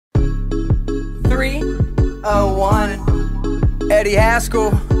3, 1. Eddie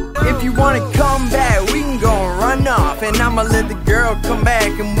Haskell. If you wanna come back, we can go and run off, and I'ma let the girl come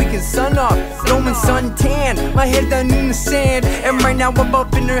back and we can sun off. Going suntan, my head down in the sand, and right now I'm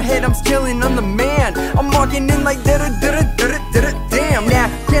up in her head, I'm chilling on the man. I'm walking in like damn, now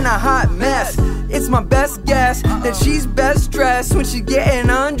in a hot mess. It's my best guess that she's best dressed when she's getting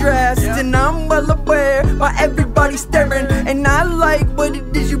undressed, and I'm well aware why everybody's staring, and I like what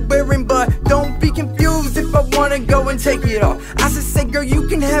it is you're wearing, but don't be confused if I wanna go and take it off. I say girl, you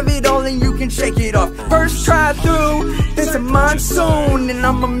can have it all and you can shake it off. First try through, there's a monsoon, and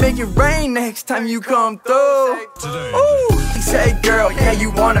I'ma make it rain next time you come through. Ooh, he said girl, yeah, you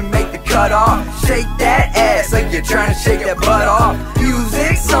wanna make the cut off. Shake that ass like you're trying to shake that butt off.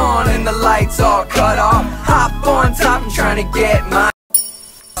 Music's on and the lights all cut off. Hop on top and trying to get my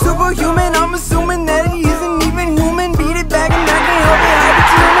superhuman. I'm assuming that he isn't even human. Beat it back and I can't help it. I be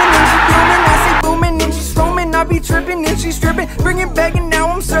human and she booming. I say booming and she's roaming. I be tripping and she's stripping. Bring it back and now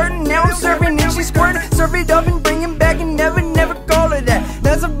I'm certain. Now I'm serving and she's squirting. Serve it up and bring it back and never call it that.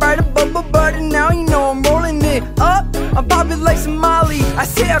 That's a brighter bubble butt, and now you know I'm rolling it up. I'm popping like some Molly. I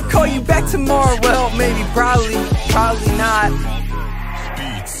say I'll call you back tomorrow. Well, maybe, probably not.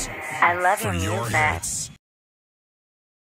 I love your music.